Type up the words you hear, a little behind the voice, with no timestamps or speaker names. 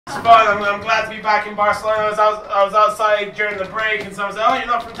It's fun. I'm glad to be back in Barcelona. I was outside during the break and someone said, oh, you're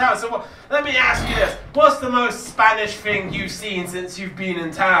not from town. So let me ask you this. What's the most Spanish thing you've seen since you've been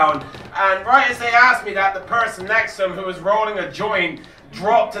in town? And right as they asked me that, the person next to him who was rolling a joint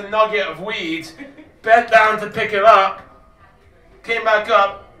dropped a nugget of weed, bent down to pick it up, came back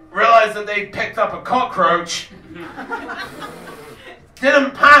up, realized that they picked up a cockroach,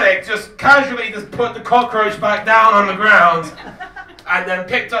 didn't panic, just casually just put the cockroach back down on the ground, and then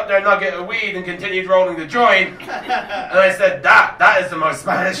picked up their nugget of weed and continued rolling the joint. And I said, that is the most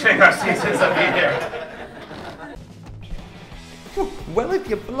Spanish thing I've seen since I've been here. Well, if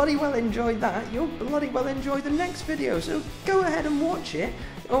you bloody well enjoyed that, you'll bloody well enjoy the next video, so go ahead and watch it.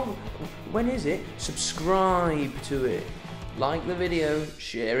 Oh, when is it? Subscribe to it. Like the video,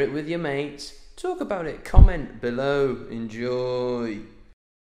 share it with your mates, talk about it, comment below, enjoy.